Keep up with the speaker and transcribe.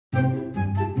Everybody,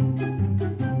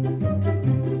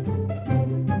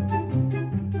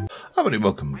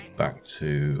 welcome back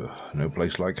to No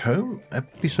Place Like Home,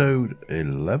 episode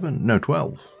 11, no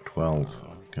 12,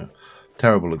 okay.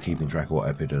 Terrible at keeping track of what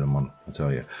episode I'm on, I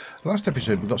tell you. Last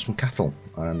episode we got some cattle,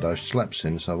 and I've slept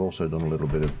since. I've also done a little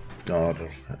bit of garden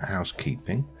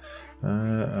housekeeping,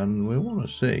 and we want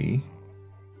to see,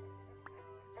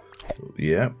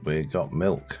 yeah, we got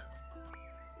milk.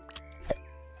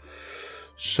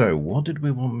 So what did we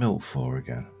want milk for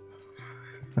again?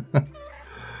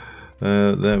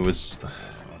 There were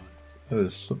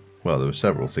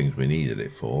several things we needed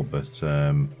it for, but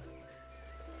I'm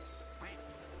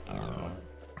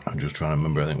just trying to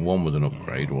remember. I think one was an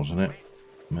upgrade, wasn't it?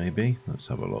 Maybe. Let's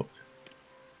have a look.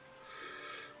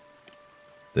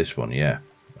 This one, yeah.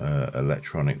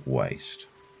 Electronic waste.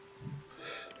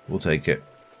 We'll take it.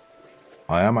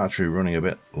 I am actually running a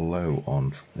bit low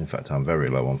on, in fact I'm very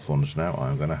low on funds now.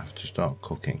 I'm going to have to start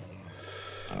cooking,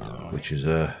 which is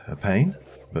a pain.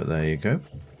 But there you go.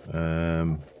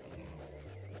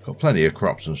 Got plenty of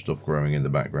crops and stuff growing in the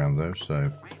background though,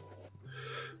 so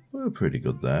we're pretty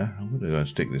good there. I'm going to go and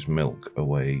stick this milk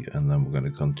away, and then we're going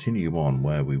to continue on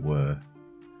where we were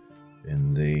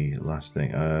in the last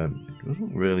thing. It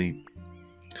wasn't really...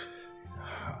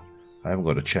 I haven't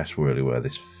got a chest really where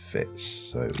this fits,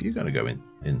 so you're going to go in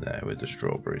there with the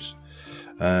strawberries.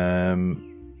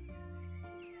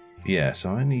 Yeah, so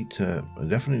I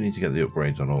definitely need to get the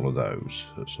upgrades on all of those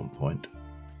at some point.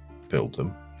 Build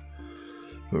them.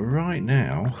 But right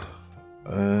now,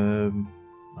 I'm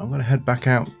going to head back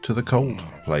out to the cold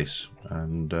place.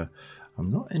 And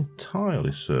I'm not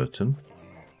entirely certain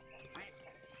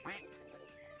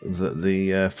that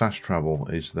the fast travel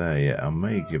is there yet. I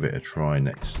may give it a try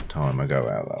next time I go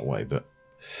out that way. But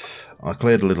I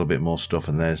cleared a little bit more stuff,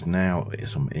 and there's now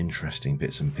some interesting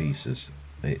bits and pieces.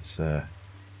 It's...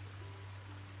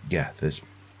 yeah, there's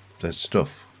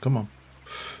stuff. Come on.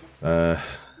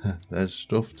 There's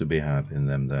stuff to be had in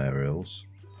them there hills.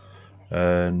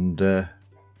 And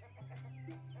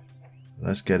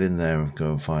let's get in there and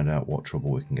go and find out what trouble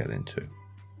we can get into.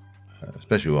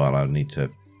 Especially while I need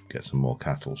to get some more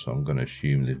cattle, so I'm going to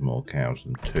assume there's more cows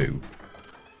than two.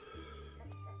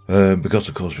 Because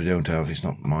of course we don't have, it's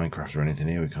not Minecraft or anything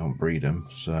here, we can't breed them.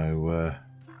 So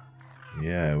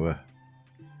yeah, we're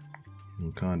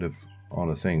kind of on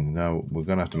a thing. Now we're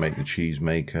going to have to make the cheese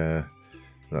maker,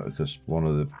 because one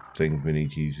of the things we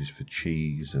need to use is for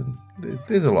cheese, and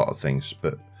there's a lot of things,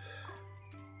 but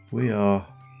we are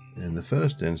in the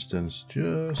first instance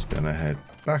just going to head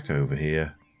back over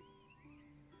here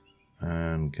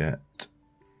and get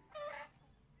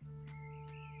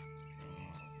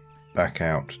back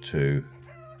out to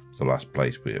the last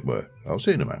place we were. I'll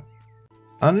see you in a moment.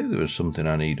 I knew there was something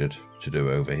I needed to do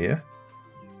over here.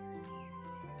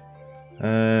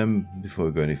 Before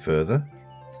we go any further,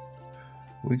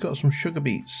 we got some sugar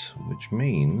beets, which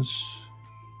means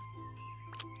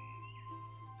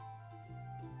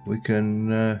we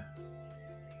can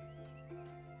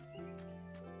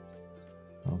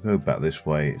I'll go back this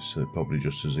way. It's probably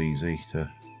just as easy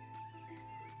to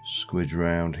squidge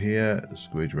around here,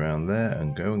 squidge around there,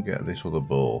 and go and get this other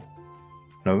ball.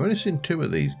 Now I've only seen two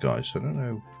of these guys, so I don't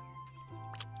know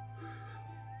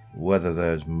whether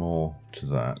there's more to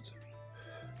that.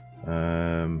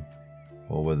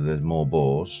 Or whether there's more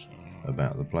boars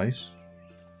about the place.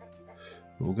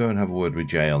 But we'll go and have a word with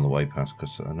Jay on the way past,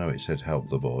 because I know it said help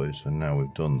the boys, and now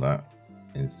we've done that.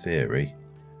 In theory,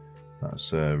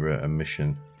 that's a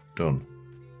mission done.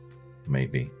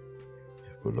 Maybe,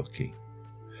 if we're lucky.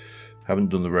 Haven't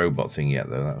done the robot thing yet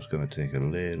though. That's going to take a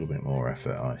little bit more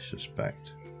effort, I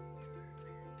suspect.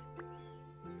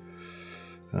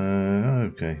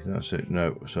 Okay, that's it.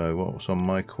 No, so what was on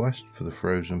my quest for the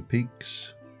frozen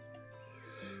peaks?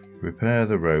 Repair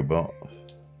the robot,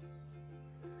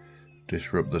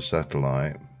 disrupt the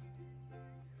satellite,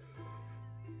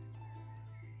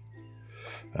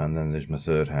 and then there's my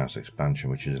third house expansion,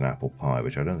 which is an apple pie,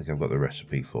 which I don't think I've got the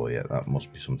recipe for yet. That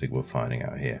must be something we're finding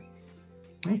out here.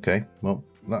 Okay, well,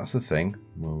 that's the thing.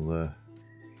 We'll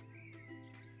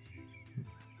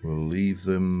leave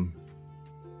them.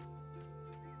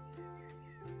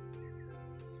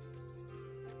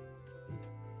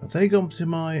 Have they gone to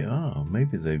my... oh,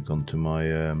 maybe they've gone to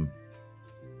my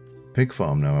pig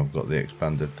farm now. I've got the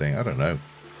expanded thing. I don't know.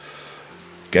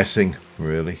 Guessing,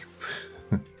 really.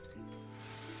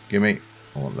 Gimme.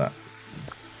 I want that.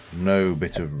 No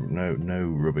bit of... no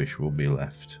rubbish will be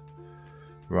left.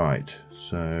 Right.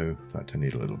 So, in fact, I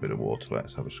need a little bit of water.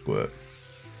 Let's have a squirt.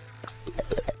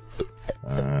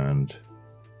 And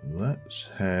let's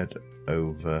head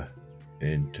over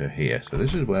into here. So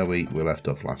this is where we left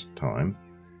off last time.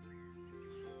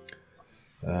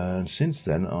 And since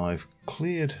then I've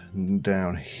cleared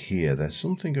down here. There's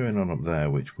something going on up there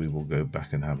which we will go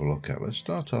back and have a look at. Let's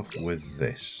start off with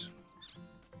this,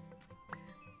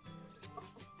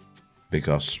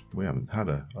 because we haven't had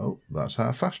a... Oh, that's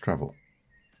our fast travel.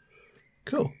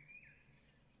 Cool.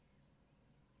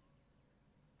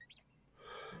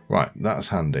 Right, that's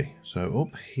handy. So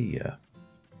up here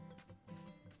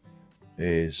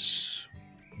is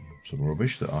some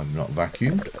rubbish that I've not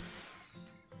vacuumed.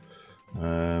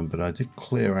 But I did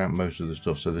clear out most of the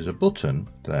stuff. So there's a button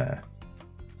there.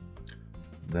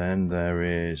 Then there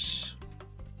is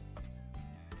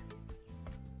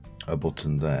a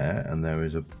button there. And there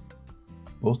is a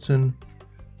button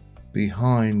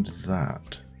behind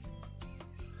that.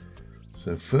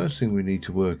 So first thing we need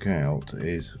to work out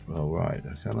is, well, right,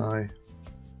 can I?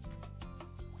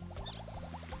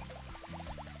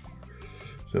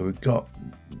 So we've got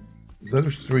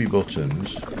those 3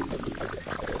 buttons.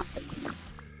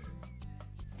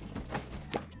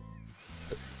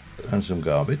 And some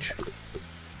garbage.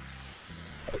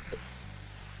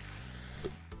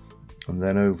 And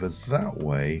then over that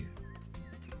way,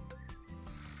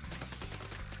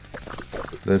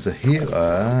 there's a healer.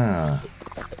 Ah.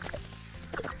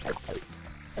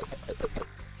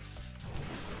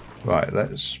 Right,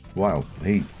 let's... Wow,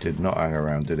 he did not hang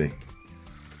around, did he?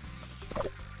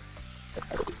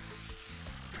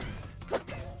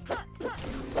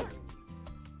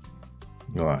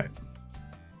 Right.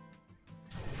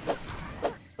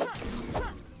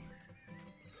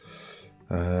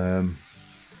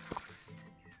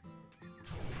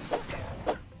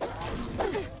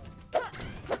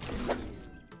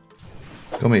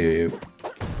 Come here, you.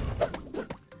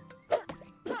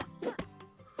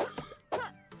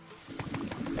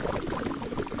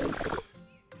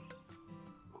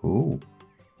 Ooh.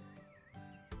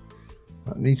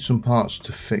 That needs some parts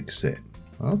to fix it.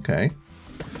 Okay.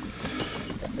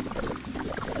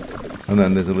 And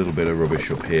then there's a little bit of rubbish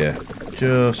up here.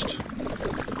 Just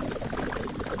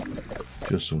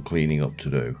some cleaning up to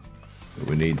do. But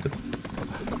we need the...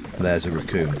 There's a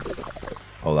raccoon.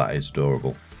 Oh, that is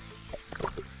adorable.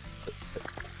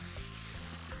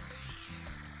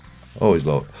 Always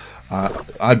love.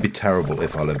 I'd be terrible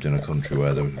if I lived in a country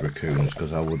where there was raccoons,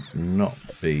 because I would not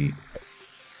be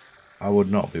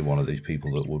one of these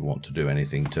people that would want to do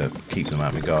anything to keep them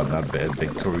out of my garden. I'd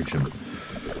encourage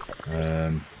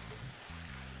them.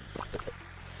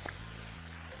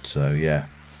 So yeah,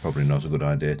 probably not a good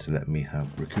idea to let me have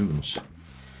raccoons.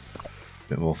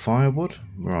 Bit more firewood.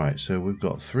 Right, so we've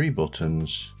got 3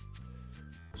 buttons.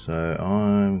 So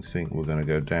I think we're going to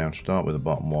go down, start with the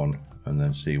bottom one, and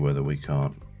then see whether we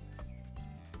can't.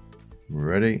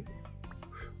 Ready?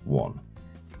 1.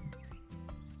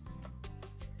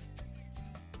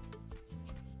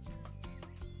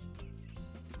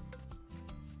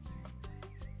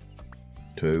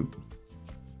 2,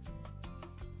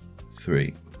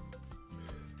 3,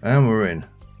 and we're in.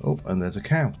 Oh, and there's a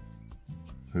cow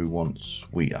who wants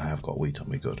wheat. I have got wheat on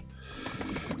me, good.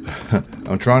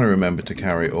 I'm trying to remember to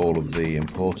carry all of the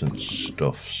important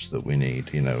stuffs that we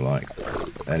need, you know, like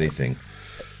anything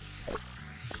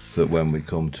that when we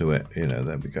come to it, you know,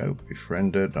 there we go,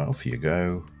 befriended, off you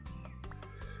go.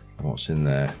 And what's in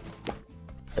there?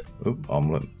 Oh,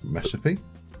 omelette recipe.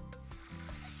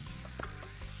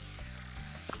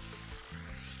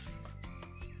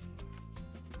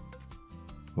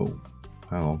 Oh,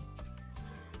 hang on.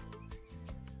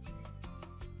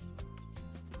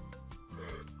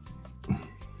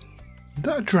 Is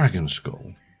that a dragon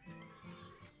skull?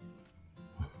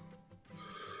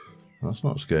 That's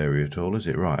not scary at all, is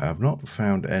it? Right, I've not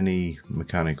found any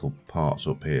mechanical parts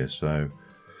up here, so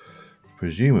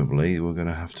presumably we're going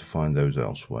to have to find those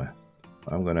elsewhere.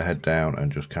 I'm going to head down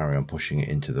and just carry on pushing it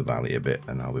into the valley a bit,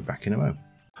 and I'll be back in a moment.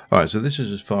 Alright, so this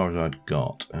is as far as I'd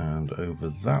got, and over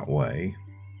that way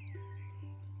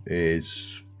is,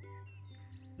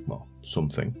 well,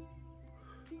 something.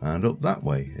 And up that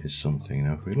way is something.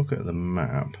 Now if we look at the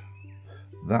map,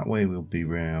 that way will be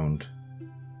round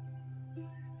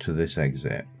to this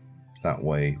exit. That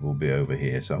way will be over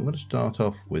here. So I'm going to start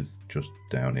off with just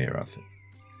down here, I think.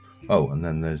 Oh, and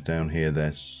then there's down here,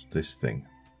 there's this thing.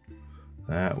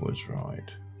 That was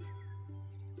right.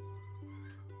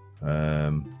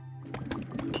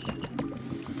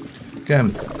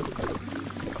 Again,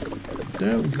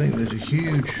 don't think there's a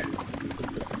huge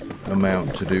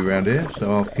amount to do around here, so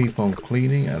I'll keep on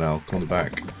cleaning and I'll come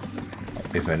back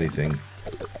if anything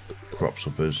crops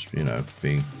up as, you know,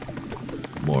 being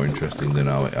more interesting than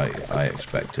I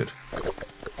expected.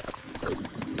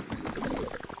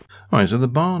 Alright, Right, so the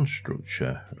barn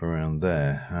structure around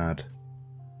there had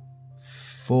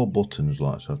 4 buttons,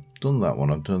 like so. I've done that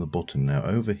one, I've done the button. Now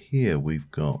over here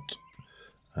we've got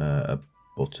a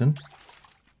button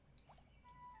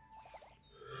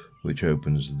which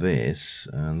opens this,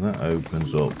 and that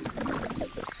opens up,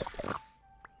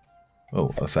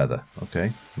 oh, a feather.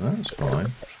 Okay, that's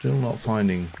fine. Still not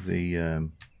finding the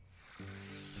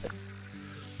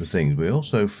things. We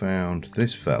also found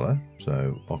this fella,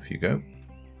 so off you go.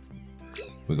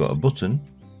 We got a button,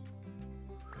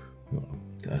 got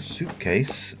a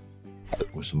suitcase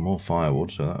with some more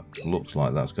firewood, so that looks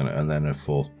like that's gonna, and then a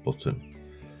 4th button.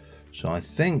 So I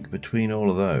think between all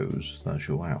of those, that's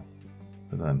your, wow,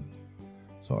 for them.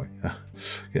 Sorry,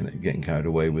 getting carried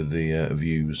away with the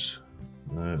views.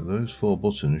 Those 4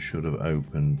 buttons should have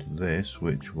opened this,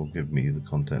 which will give me the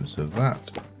contents of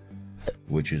that,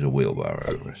 which is a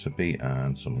wheelbarrow recipe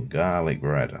and some garlic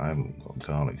bread. I haven't got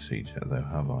garlic seeds yet though,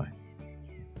 have I?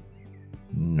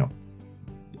 No.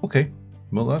 Okay,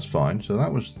 well that's fine. So that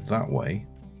was that way.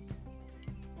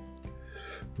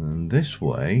 And this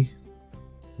way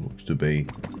looks to be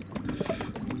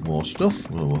more stuff.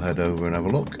 We'll head over and have a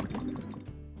look.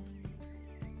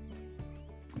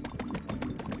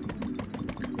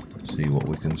 See what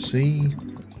we can see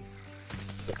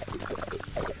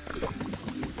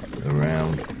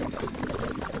around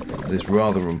this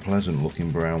rather unpleasant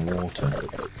looking brown water.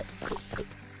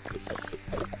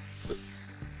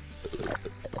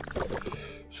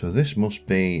 So this must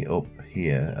be up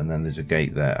here, and then there's a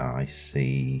gate there. I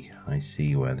see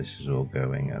where this is all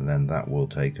going, and then that will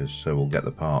take us, so we'll get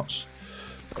the parts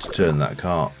to turn that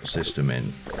cart system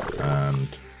in, and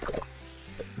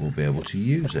we'll be able to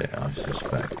use it, I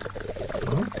suspect.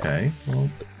 Okay, well,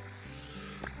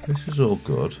 this is all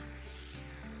good.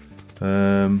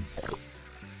 Well, I'm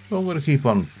going to keep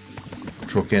on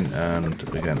trucking, and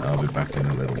again, I'll be back in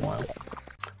a little while.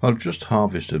 I've just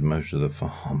harvested most of the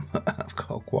farm. I've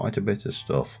got quite a bit of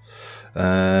stuff.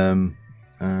 And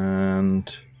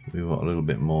we've got a little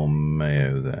bit more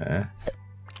mayo there.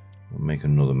 We'll make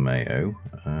another mayo.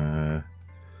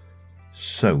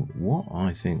 So what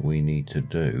I think we need to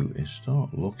do is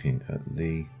start looking at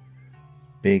the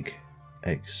big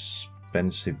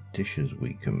expensive dishes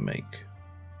we can make,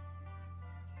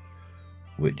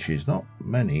 which is not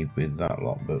many with that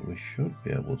lot, but we should be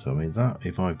able to. I mean, that,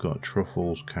 if I've got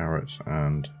truffles, carrots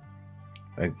and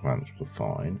eggplants, we're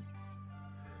fine.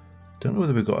 Don't know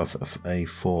whether we've got a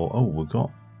 4. Oh, we've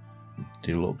got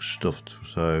deluxe stuffed,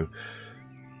 so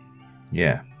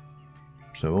yeah.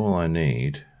 So all I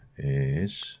need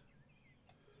is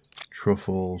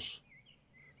truffles,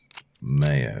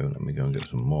 mayo. Let me go and get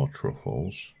some more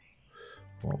truffles.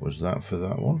 What was that for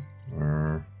that one?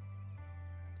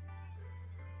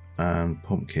 And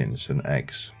pumpkins and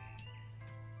eggs.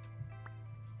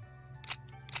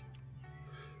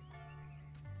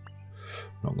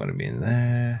 Not going to be in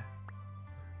there.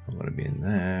 Not going to be in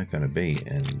there. Going to be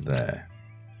in there.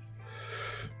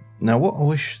 Now, what I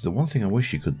wish, the one thing I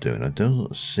wish you could do, and it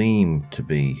doesn't seem to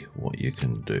be what you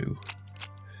can do,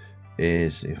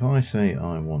 is if I say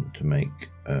I want to make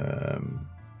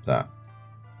that,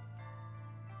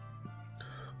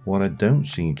 what I don't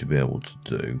seem to be able to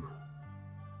do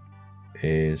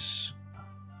is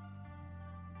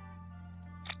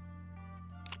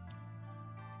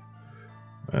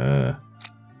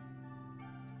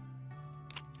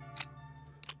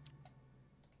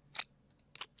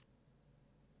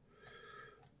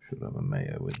should have a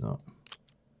mayo with that.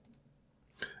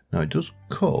 Now it does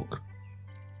cook.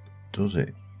 Does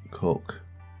it cook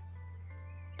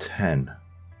 10?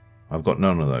 I've got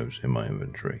none of those in my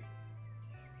inventory.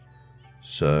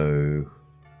 So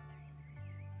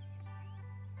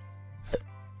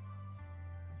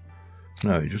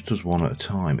no, it just does 1 at a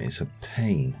time. It's a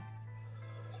pain.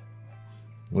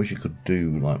 I wish you could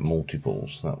do like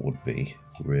multiples. That would be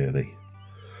really,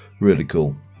 really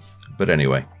cool. But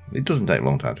anyway, it doesn't take a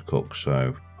long time to cook,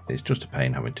 so it's just a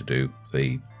pain having to do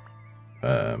the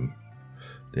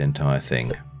entire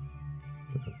thing.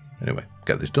 But anyway,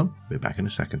 get this done. Be back in a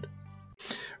second.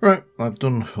 Right, I've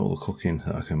done all the cooking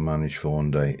that I can manage for one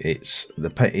day. It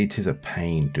is a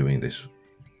pain doing this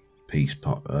piece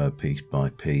by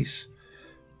piece.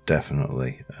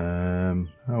 Definitely.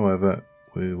 However,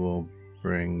 we will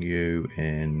bring you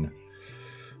in.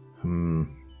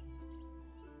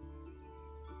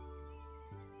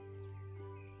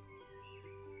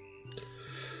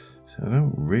 So I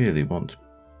don't really want to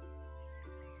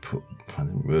put. I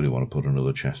didn't really want to put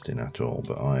another chest in at all,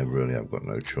 but I really have got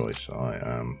no choice. I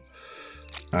am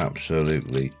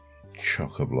absolutely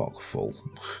chock-a-block full.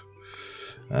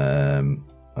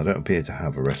 I don't appear to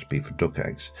have a recipe for duck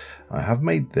eggs. I have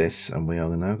made this, and we are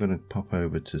now going to pop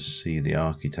over to see the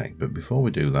architect. But before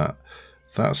we do that,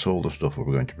 that's all the stuff we're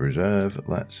going to preserve.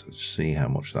 Let's see how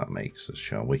much that makes us,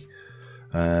 shall we?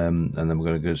 And then we're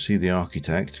going to go see the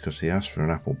architect because he asked for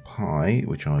an apple pie,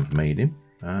 which I've made him.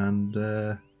 And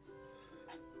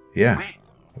yeah,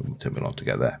 it'll take me long to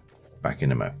get there. Back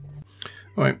in a mo.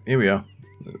 Alright, here we are.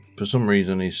 For some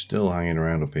reason he's still hanging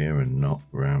around up here and not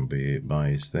around by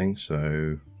his thing,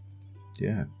 so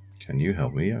yeah, can you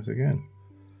help me? Yes, again.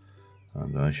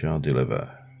 And I shall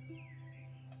deliver.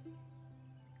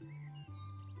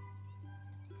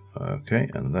 Okay,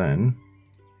 and then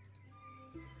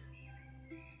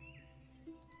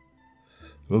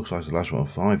looks like the last one,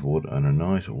 5 wood and a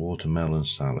nice watermelon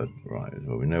salad. Right,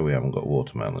 well, we know we haven't got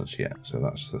watermelons yet, so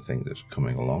that's the thing that's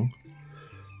coming along.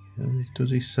 Does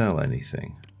he sell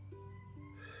anything?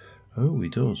 Oh, he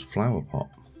does. Flower pot.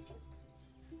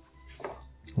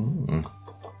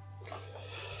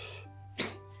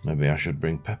 Maybe I should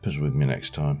bring peppers with me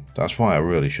next time. That's why I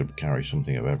really should carry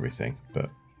something of everything, but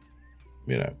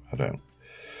you know, I don't.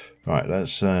 Right,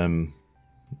 let's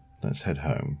head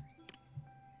home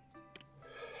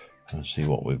and see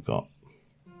what we've got.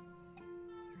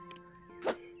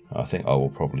 I think I will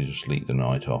probably just sleep the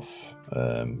night off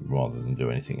rather than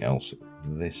do anything else.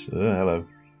 This, hello.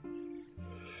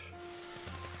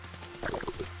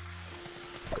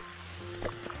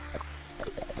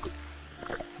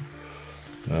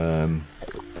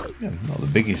 Yeah, not the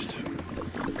biggest.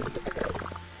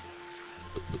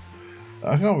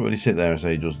 I can't really sit there and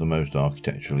say he does the most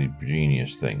architecturally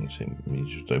genius things. He's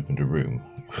just opened a room.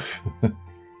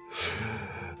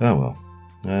 Oh well.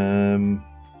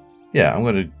 Yeah,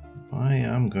 I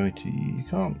am going to. You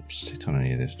can't sit on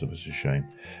any of this stuff. It's a shame.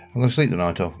 I'm going to sleep the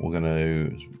night off. We're going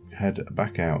to head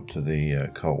back out to the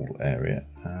coal area,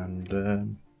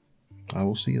 and I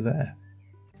will see you there.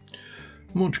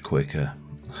 Much quicker.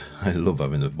 I love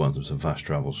having the ones with the fast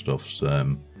travel stuffs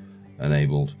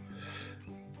enabled.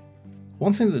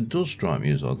 One thing that does strike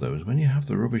me as odd though is when you have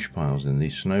the rubbish piles in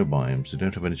these snow biomes, they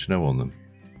don't have any snow on them.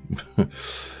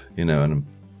 You know, and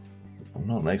I'm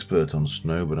not an expert on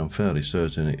snow, but I'm fairly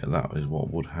certain that is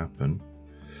what would happen.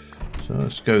 So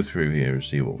let's go through here and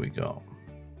see what we got.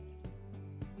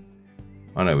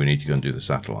 I know we need to go and do the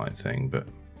satellite thing, but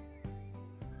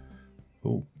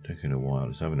oh, taking a while.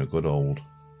 It's having a good old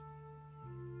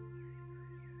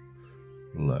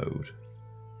load.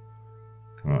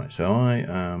 Right, so I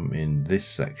am in this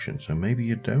section, so maybe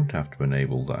you don't have to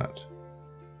enable that.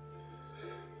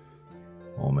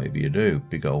 Or maybe you do.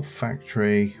 Big old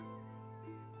factory.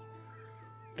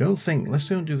 Let's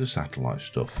don't do the satellite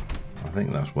stuff. I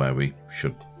think that's where we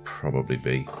should probably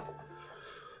be.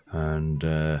 And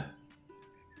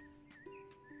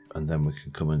then we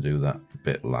can come and do that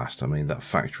bit last. I mean, that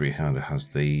factory kind of has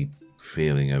the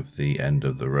feeling of the end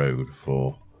of the road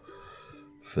for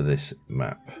this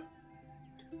map.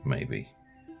 Maybe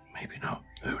not,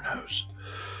 who knows.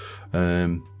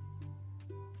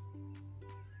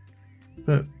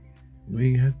 But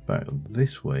we head back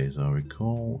this way as I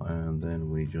recall, and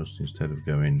then we just, instead of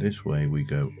going this way, we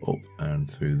go up and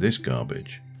through this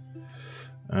garbage.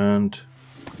 And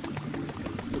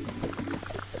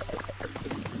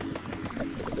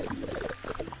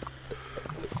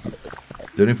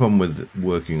the only problem with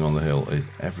working on the hill is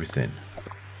everything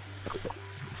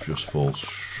just falls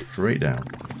straight down.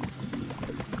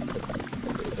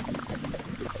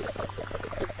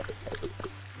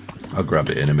 I'll grab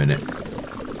it in a minute.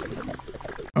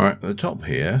 Alright, at the top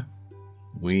here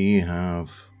we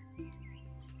have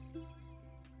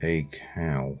a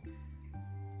cow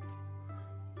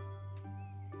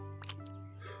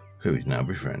who is now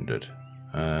befriended.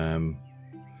 But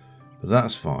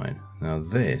that's fine. Now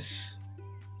this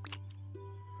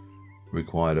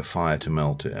required a fire to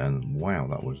melt it, and wow,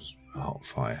 that was a hot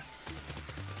fire.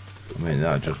 I mean,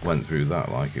 that just went through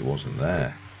that like it wasn't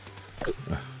there.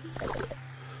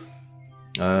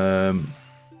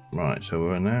 Right, so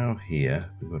we're now here.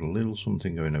 We've got a little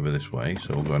something going over this way,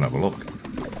 so we'll go and have a look.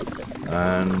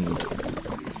 And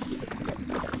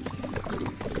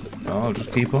I'll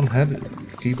just keep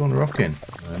on rocking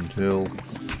until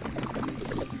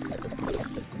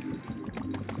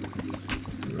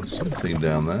there's something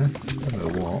down there. I don't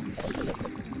know what.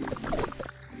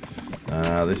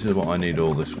 This is what I need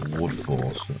all this wood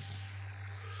for. So.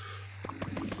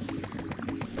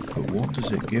 But what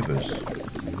does it give us?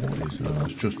 What is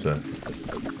that?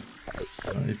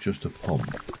 That is just a pump.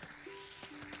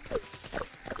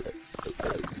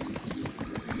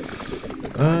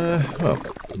 Well,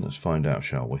 let's find out,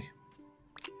 shall we?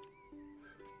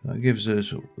 That gives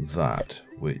us that,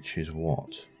 which is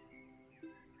what?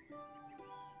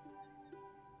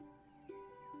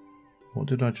 What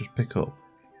did I just pick up?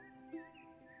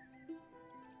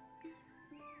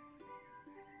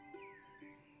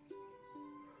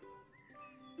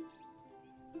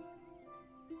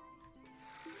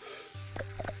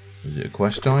 Is it a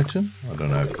quest item? I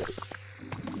don't know.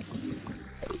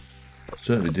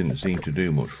 Certainly didn't seem to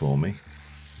do much for me.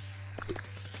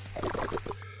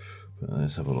 But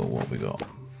let's have a look what we got.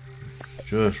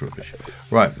 Just rubbish.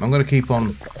 Right, I'm going to keep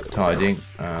on tidying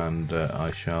and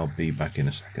I shall be back in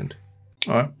a second.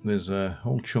 Alright, there's a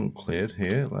whole chunk cleared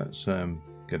here. Let's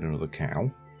get another cow.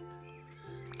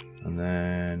 And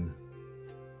then...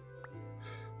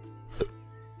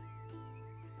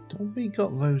 Don't we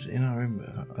got those in our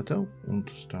inventory? I don't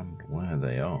understand where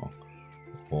they are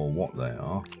or what they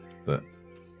are, but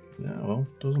yeah, well,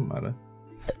 doesn't matter.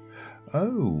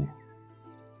 Oh,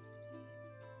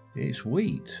 it's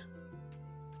wheat.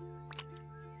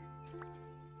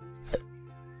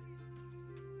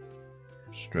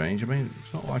 Strange. I mean,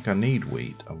 it's not like I need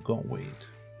wheat. I've got wheat.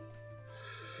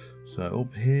 So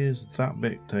up here's that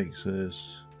bit takes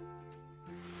us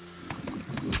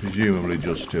presumably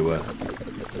just to a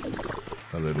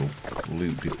little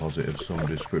loot deposit of some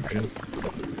description.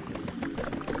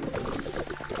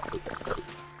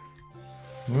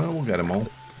 Well, we'll get them all.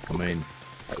 I mean,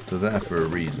 they're there for a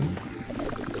reason.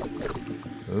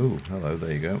 Oh, hello,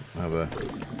 there you go. Have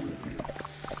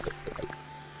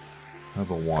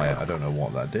a wire. I don't know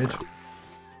what that did.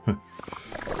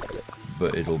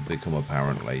 But it'll become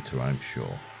apparent later, I'm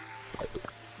sure.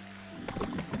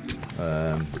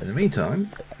 In the meantime,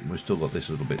 we've still got this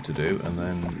little bit to do, and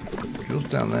then just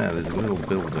down there there's a little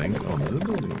building. Oh, there's a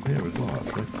building up here as well,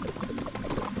 actually.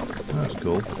 That's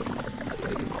cool.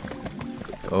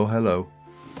 Oh, hello.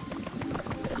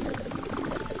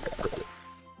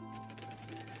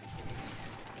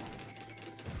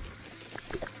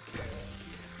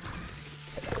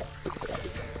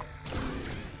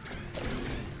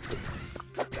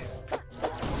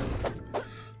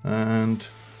 And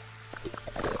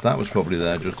that was probably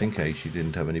there just in case you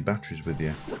didn't have any batteries with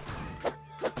you.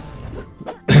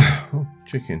 Oh,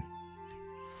 chicken.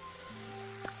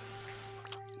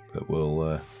 But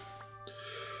we'll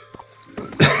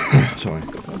sorry,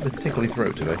 I've got a tickly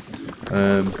throat today.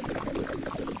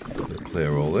 We'll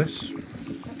clear all this,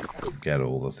 get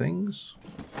all the things.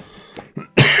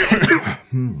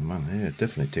 Man, yeah,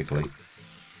 definitely tickly.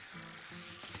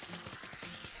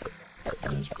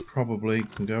 There's probably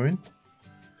can go in.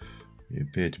 You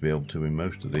appear to be able to in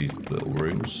most of these little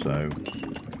rooms, so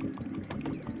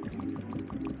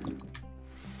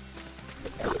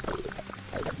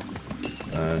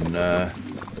and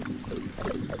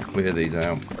clear these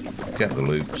out, get the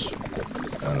loops,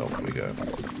 and off we go.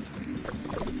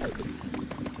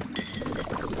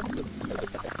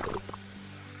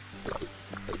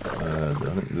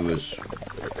 I think there was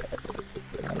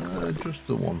just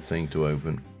the one thing to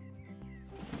open.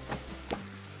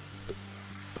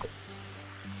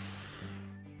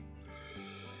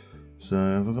 So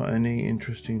have I got any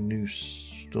interesting new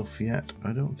stuff yet?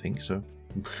 I don't think so.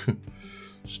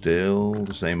 Still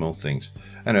the same old things.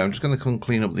 Anyway, I'm just going to come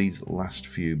clean up these last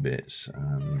few bits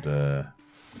and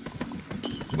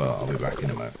well, I'll be back in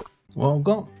a moment. Well, I've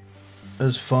got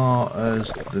as far as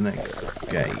the next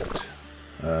gate.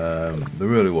 There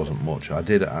really wasn't much. I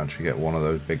did actually get one of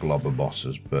those big lobber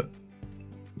bosses, but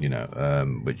you know,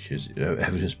 which is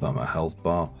evidenced by my health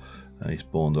bar. He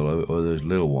spawned all over those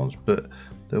little ones, but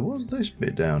there was this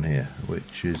bit down here,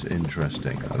 which is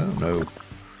interesting. I don't know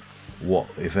what,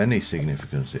 if any,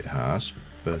 significance it has,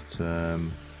 but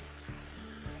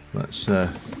let's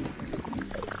head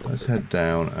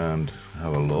down and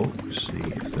have a look, see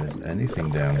if there's anything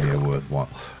down here worthwhile.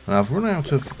 And I've run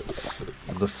out of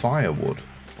the firewood,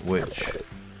 which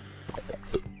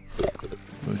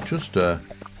was just a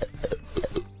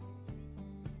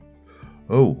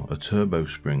turbo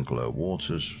sprinkler,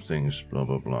 waters things, blah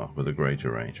blah blah, with a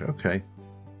greater range. Okay.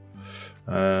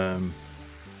 I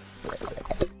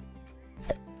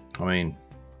mean,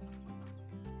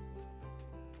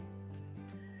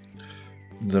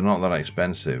 they're not that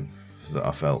expensive that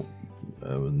I felt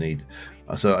I would need.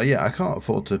 So yeah, I can't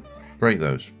afford to break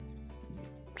those.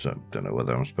 So don't know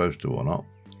whether I'm supposed to or not.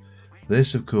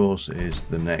 This, of course, is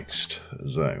the next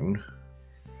zone.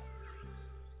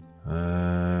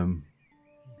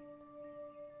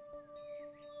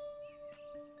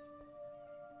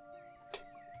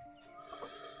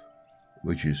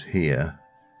 Which is here,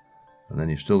 and then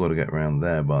you've still got to get around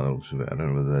there by the looks of it. I don't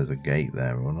know whether there's a gate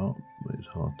there or not, but it's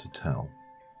hard to tell.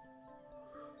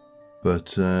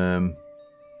 But I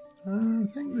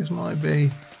think this might be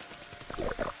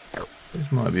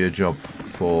a job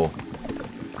for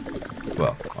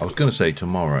Well, I was going to say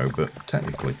tomorrow, but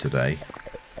technically today,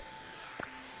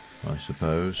 I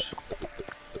suppose.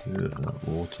 Yeah, that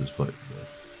water's like...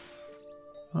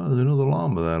 Oh, there's another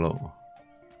llama there, look.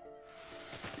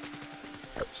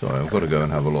 Sorry, I've got to go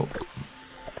and have a look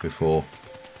before.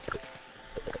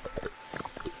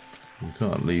 We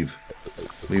can't leave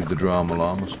the drama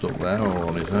llama stuck there all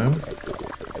on his own.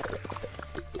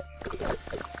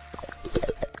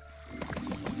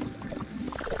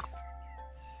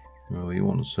 Well, he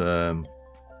wants a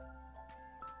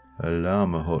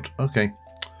llama hut. Okay.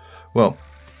 Well,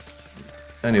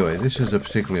 anyway, this is a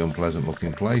particularly unpleasant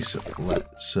looking place.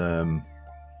 Let's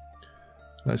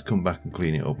come back and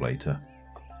clean it up later.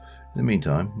 In the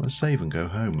meantime, let's save and go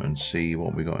home and see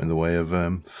what we got in the way of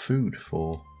food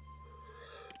for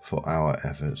our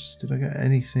efforts. Did I get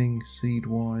anything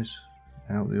seed-wise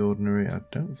out of the ordinary? I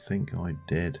don't think I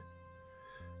did.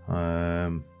 I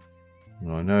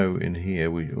know in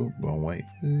here we... Oh, wrong way.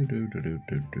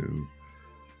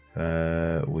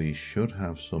 We should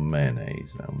have some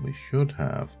mayonnaise, and we should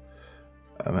have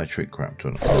a metric crap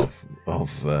ton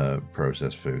of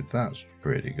processed food. That's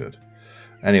pretty good.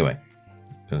 Anyway,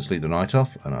 going to sleep the night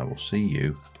off, and I will see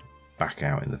you back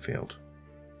out in the field.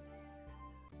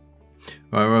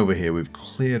 Right, we're over here. We've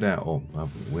cleared out, or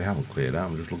we haven't cleared out.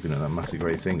 I'm just looking at that matty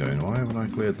grey thing going, why haven't I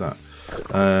cleared that?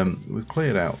 We've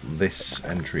cleared out this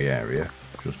entry area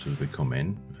just as we come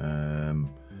in,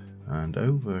 and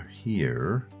over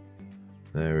here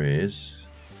there is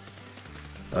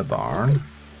a barn,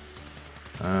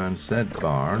 and said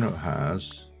barn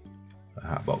has a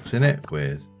hat box in it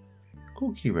with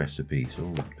cookie recipes.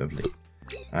 Oh, lovely.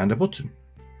 And a button,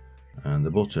 and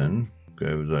the button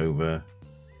goes over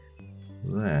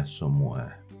there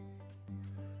somewhere.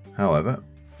 However,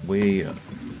 we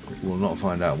will not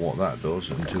find out what that does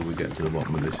until we get to the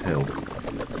bottom of this hill.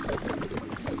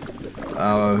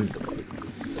 Our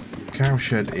cow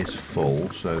shed is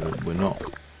full, so that we're not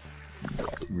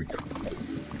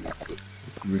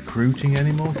recruiting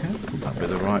any more cows. Would that be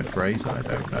the right phrase? I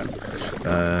don't know.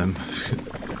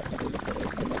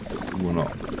 We're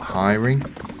not hiring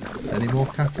any more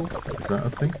cattle. Is that a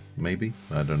thing? Maybe.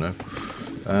 I don't know.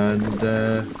 And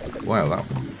wow, that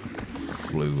one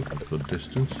flew a good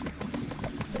distance.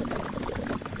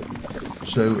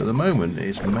 So at the moment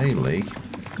it's mainly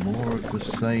more of the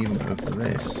same of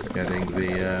this, getting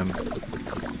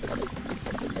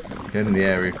the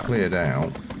area cleared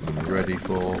out and ready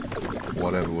for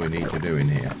whatever we need to do in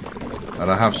here.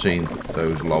 And I have seen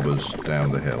those lobbers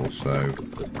down the hill, so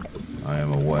I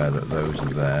am aware that those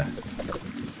are there.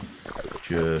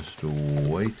 Just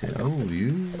waiting. Oh,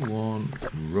 you want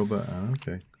rubber?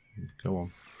 Okay, go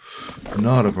on.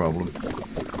 Not a problem.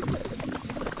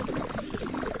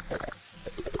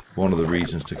 One of the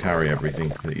reasons to carry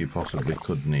everything that you possibly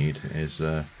could need is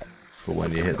for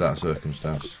when you hit that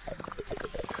circumstance.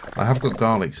 I have got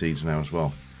garlic seeds now as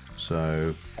well,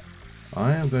 so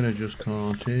I am going to just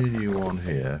continue on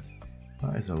here.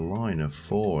 That is a line of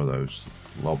 4 of those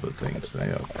lobber things. They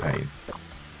are a pain.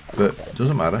 But it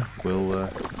doesn't matter, we'll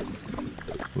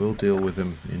deal with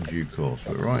them in due course.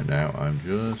 But right now I'm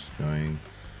just going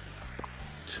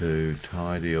to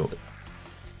tidy up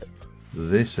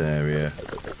this area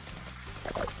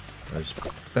as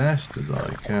best as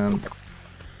I can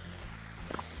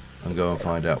and go and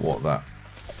find out what that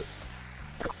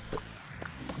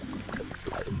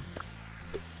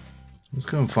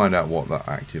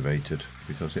activated,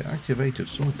 because it activated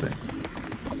something.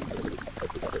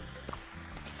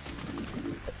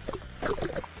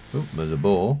 Oh, there's a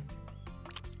boar.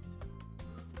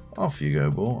 Off you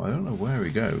go, boar. I don't know where he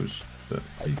goes, but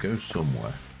he goes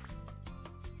somewhere.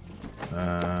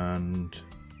 And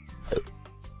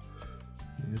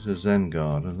there's a Zen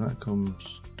guard, and that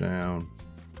comes down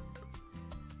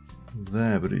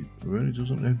there, but it really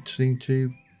doesn't seem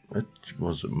to. It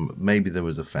was, maybe there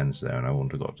was a fence there, and I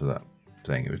wouldn't have got to that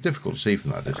thing. It was difficult to see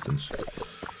from that distance.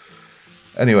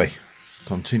 Anyway,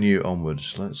 continue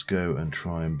onwards. Let's go and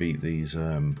try and beat these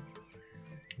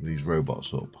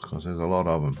robots up, because there's a lot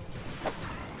of them.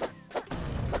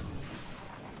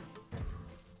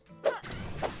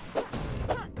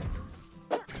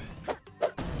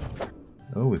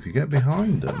 Oh, if you get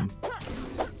behind them,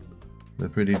 they're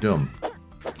pretty dumb.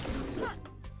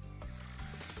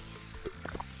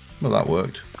 Well, that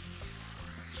worked.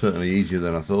 Certainly easier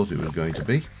than I thought it was going to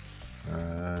be.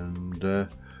 And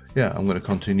yeah, I'm going to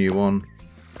continue on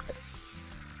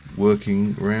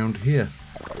working around here.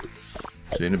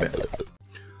 See you in a bit.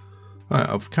 Right,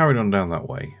 I've carried on down that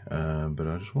way, but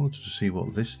I just wanted to see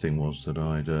what this thing was that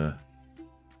I'd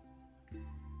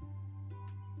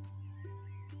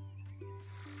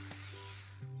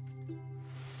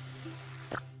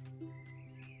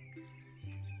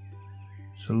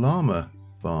a llama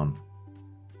barn.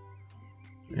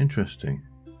 Interesting.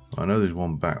 I know there's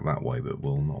one back that way, but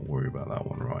we'll not worry about that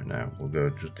one right now. We'll go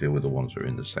just deal with the ones that are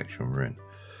in the section we're in.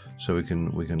 So we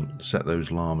can set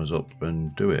those llamas up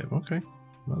and do it. Okay,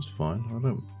 that's fine.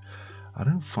 I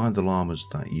don't find the llamas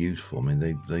that useful. I mean,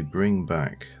 they bring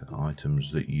back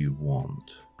items that you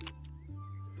want.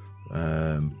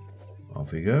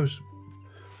 Off he goes.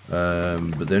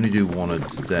 But they only do one a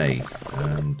day,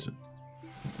 and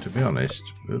to be honest,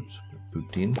 oops,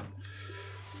 pooped in.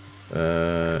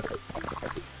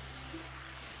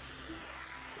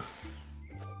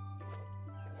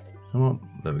 Come on,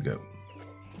 there we go.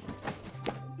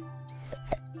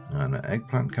 And an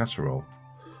eggplant casserole.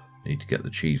 Need to get the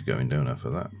cheese going, don't I,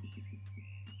 for that?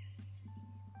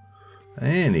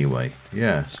 Anyway,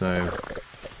 yeah, so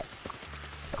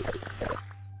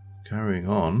carrying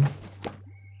on.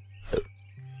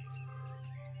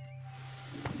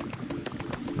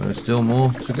 There's still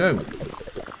more to go.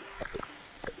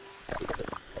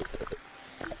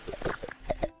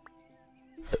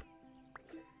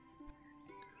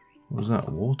 What was that?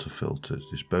 Water filters.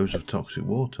 Dispose of toxic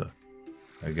water.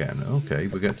 Again, okay,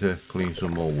 we get to clean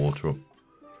some more water up.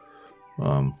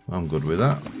 I'm good with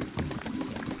that.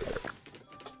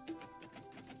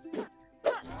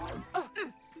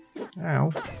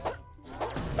 Ow.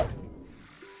 I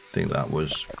think that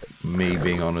was me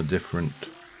being on a different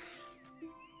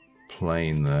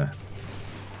plane there.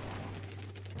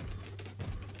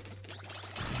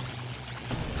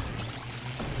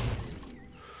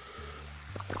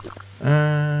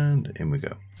 And in we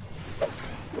go.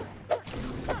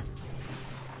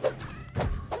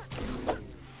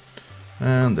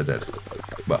 And they're dead.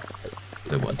 Well,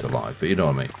 they weren't alive, but you know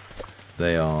what I mean.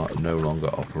 They are no longer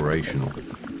operational.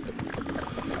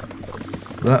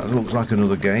 That looks like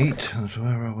another gate. So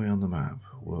where are we on the map?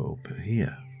 Well, up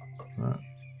here. That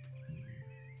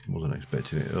wasn't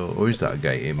expecting it. Or is that a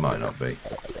gate? It might not be.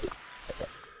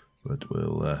 But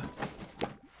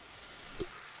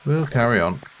we'll carry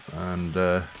on. And,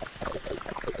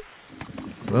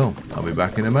 well, I'll be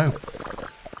back in a mo.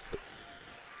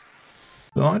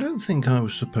 So I don't think I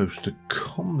was supposed to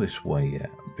come this way yet,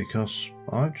 because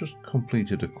I've just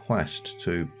completed a quest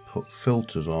to put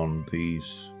filters on these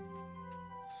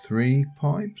three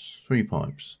pipes,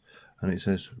 and it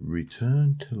says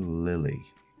return to Lily.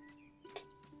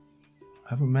 I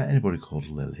haven't met anybody called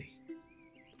Lily.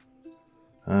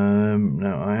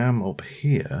 Now I am up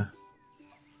here.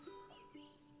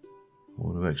 I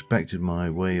would have expected my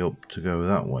way up to go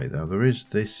that way, though. There is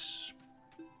this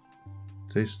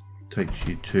takes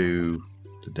you to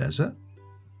the desert.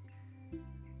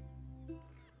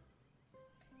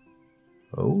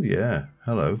 Oh yeah,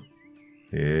 hello.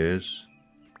 It's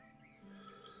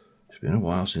been a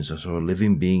while since I saw a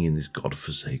living being in this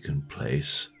godforsaken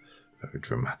place. Very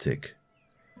dramatic.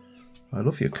 I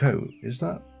love your coat. Is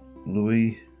that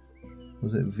Louis?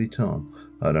 Was it Vuitton?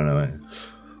 I don't know.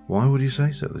 Why would you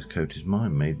say so? This coat is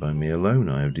mine, made by me alone.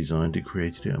 I have designed it,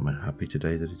 created it. I'm happy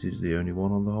today that it is the only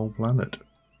one on the whole planet.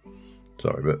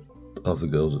 Sorry, but other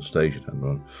girls at station had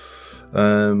one.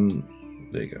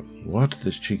 There you go. What?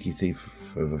 This cheeky thief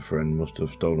of a friend must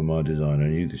have stolen my design. I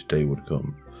knew this day would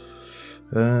come.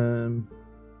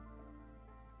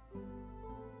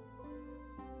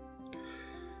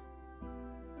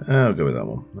 I'll go with that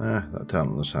one. That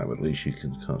talentless hack, but at least she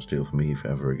can't steal from me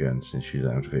ever again since she's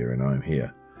out of here and I'm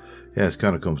here. Yeah, it's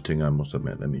kind of comforting, I must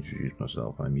admit. Let me introduce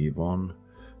myself. I'm Yvonne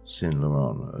Saint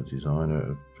Laurent, a designer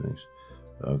of things.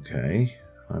 Okay,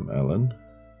 I'm Ellen.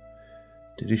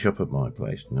 Did he shop at my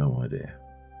place? No idea.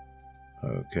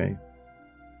 Okay.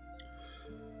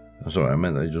 Sorry, I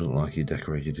meant that he doesn't like he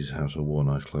decorated his house or wore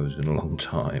nice clothes in a long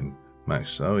time.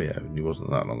 Max, oh yeah, it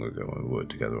wasn't that long ago when we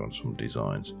worked together on some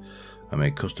designs. I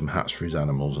made custom hats for his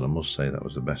animals, and I must say that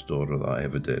was the best order that I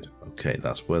ever did. Okay,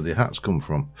 that's where the hats come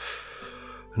from.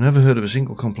 I never heard of a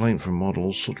single complaint from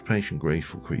models, such patient,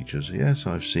 graceful creatures. Yes,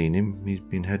 I've seen him. He's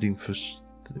been heading for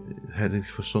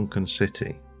Sunken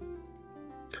City.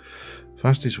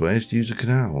 Fastest way is to use a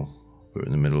canal. We're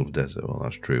in the middle of a desert. Well,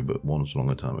 that's true, but once a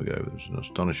long time ago, there was an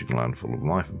astonishing land full of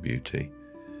life and beauty.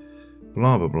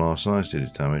 Blah blah blah, science did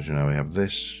its damage, and now we have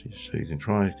this. So you can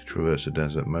try to traverse the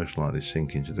desert, most likely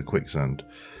sink into the quicksand.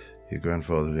 Your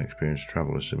grandfather was an experienced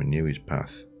traveller, so he knew his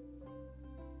path.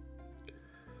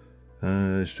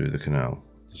 It's through the canal.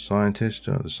 The scientist,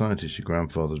 your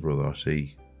grandfather's brother, I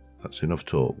see. That's enough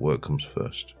talk, work comes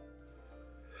first.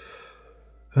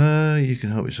 You can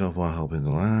help yourself while helping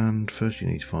the land. First you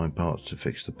need to find parts to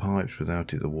fix the pipes.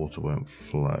 Without it the water won't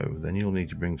flow. Then you'll need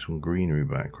to bring some greenery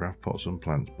back. Craft pots and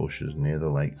plant bushes near the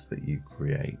lakes that you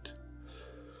create.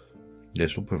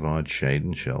 This will provide shade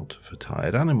and shelter for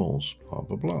tired animals. Blah,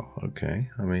 blah, blah. Okay,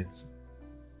 I mean...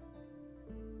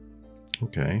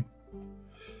 Okay.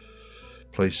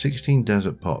 Place 16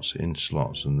 desert pots in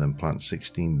slots and then plant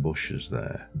 16 bushes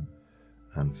there.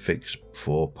 And fix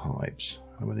 4 pipes.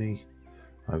 How many?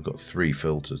 I've got 3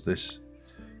 filters. This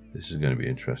is going to be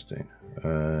interesting.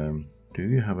 Do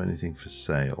you have anything for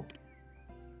sale?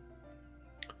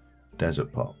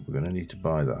 Desert pot. We're going to need to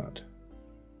buy that.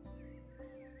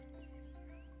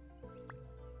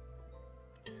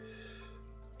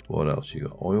 What else? You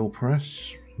got oil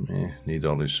press. Yeah, need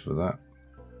olives for that.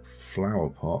 Flower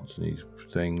pots. Need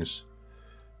things.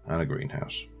 And a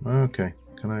greenhouse. Okay.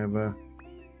 Can I have that,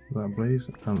 please?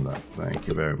 And that. Thank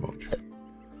you very much.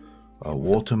 A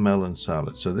watermelon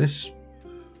salad. So this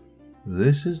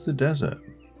is the desert.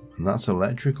 And that's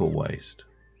electrical waste.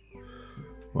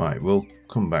 Right, we'll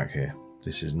come back here.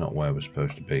 This is not where we're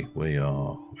supposed to be. We're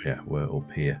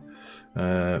up here.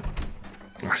 I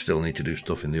still need to do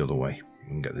stuff in the other way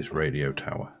and get this radio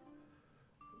tower.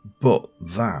 But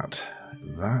that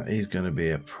is going to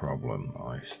be a problem,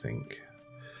 I think.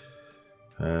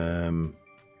 Unless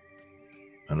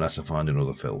I find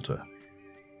another filter.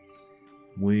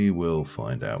 We will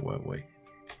find out, won't we?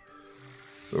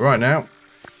 But right now,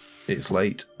 it's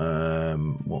late.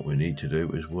 What we need to do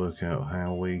is work out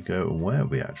how we go and where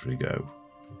we actually go.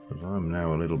 Because I'm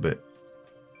now a little bit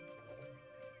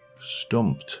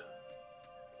stumped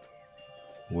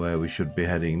where we should be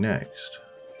heading next.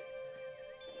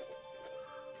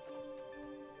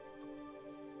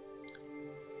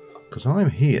 Because I'm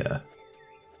here.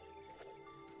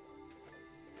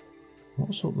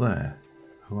 What's up there?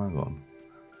 Oh, hang on.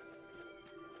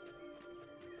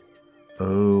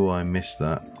 Oh, I missed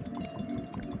that.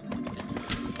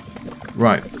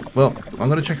 Right, well, I'm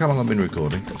going to check how long I've been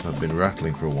recording. I've been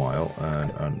rattling for a while,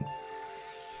 and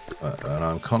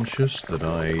I'm conscious that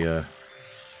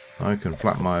I can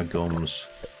flap my gums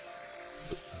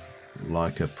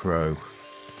like a pro.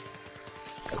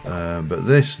 But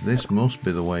this must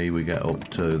be the way we get up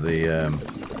to the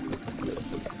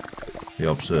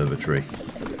observatory.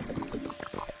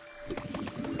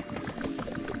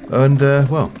 And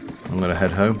well, I'm going to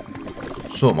head home,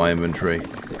 sort my inventory,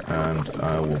 and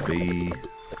I will be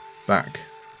back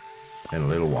in a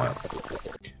little while.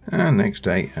 And next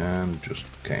day, and just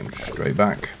came straight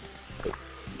back.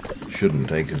 Shouldn't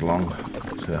take as long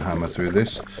to hammer through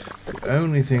this. The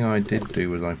only thing I did do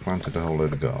was I planted a whole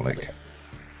load of garlic,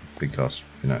 because,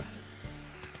 you know,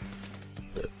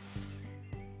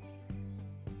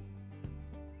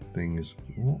 things.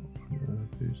 What on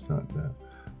earth is that there?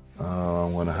 Oh,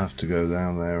 I'm going to have to go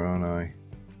down there, aren't I?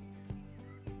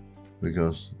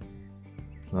 Because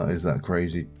that is that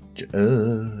crazy...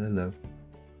 hello.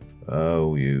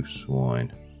 Oh, you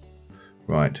swine.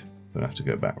 Right, I'm going to have to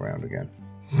go back round again.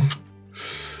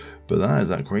 But that is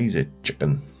that crazy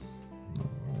chicken.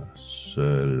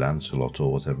 Sir Lancelot,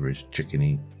 or whatever his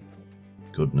chickeny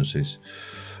goodness is.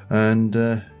 And,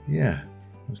 yeah,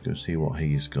 let's go see what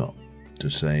he's got to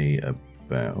say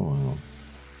about... Oh, hang on.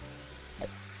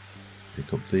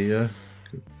 Pick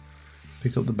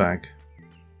up the bag.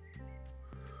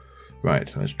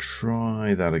 Right, let's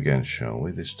try that again, shall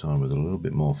we? This time with a little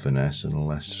bit more finesse and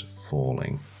less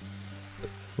falling.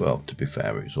 Well, to be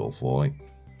fair, it's all falling.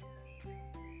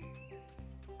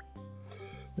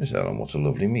 Miss Ellen, what a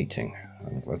lovely meeting.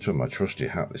 I'm glad to have my trusty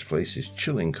hat. This place is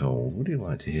chilling cold. Would you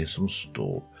like to hear some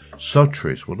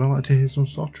sotries? Would I like to hear some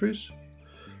sotries?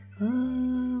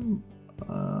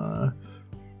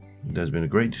 There's been a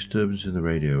great disturbance in the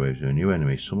radio waves. A new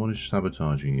enemy. Someone is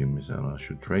sabotaging you, Miss Ella. I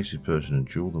should trace this person and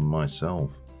duel them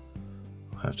myself.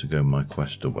 I have to go. My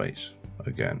quest awaits.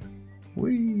 Again.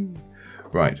 Whee!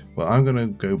 Right. Well, I'm going to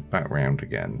go back round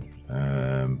again.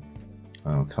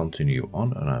 I'll continue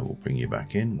on, and I will bring you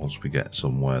back in once we get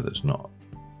somewhere that's not,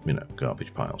 you know,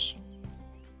 garbage piles.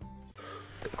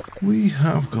 We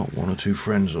have got 1 or 2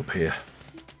 friends up here.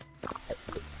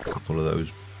 A couple of those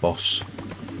boss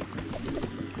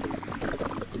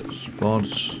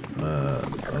spods,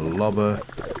 a lobber,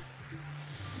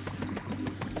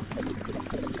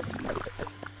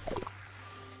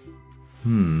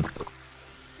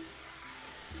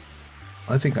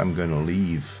 I think I'm going to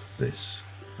leave this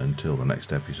until the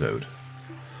next episode,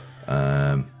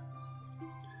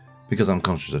 because I'm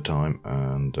conscious of time,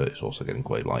 and it's also getting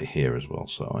quite light here as well.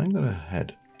 So I'm going to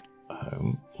head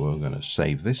home. We're going to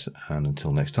save this, and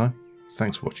until next time,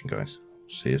 thanks for watching, guys.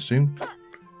 See you soon,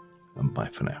 and bye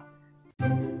for now.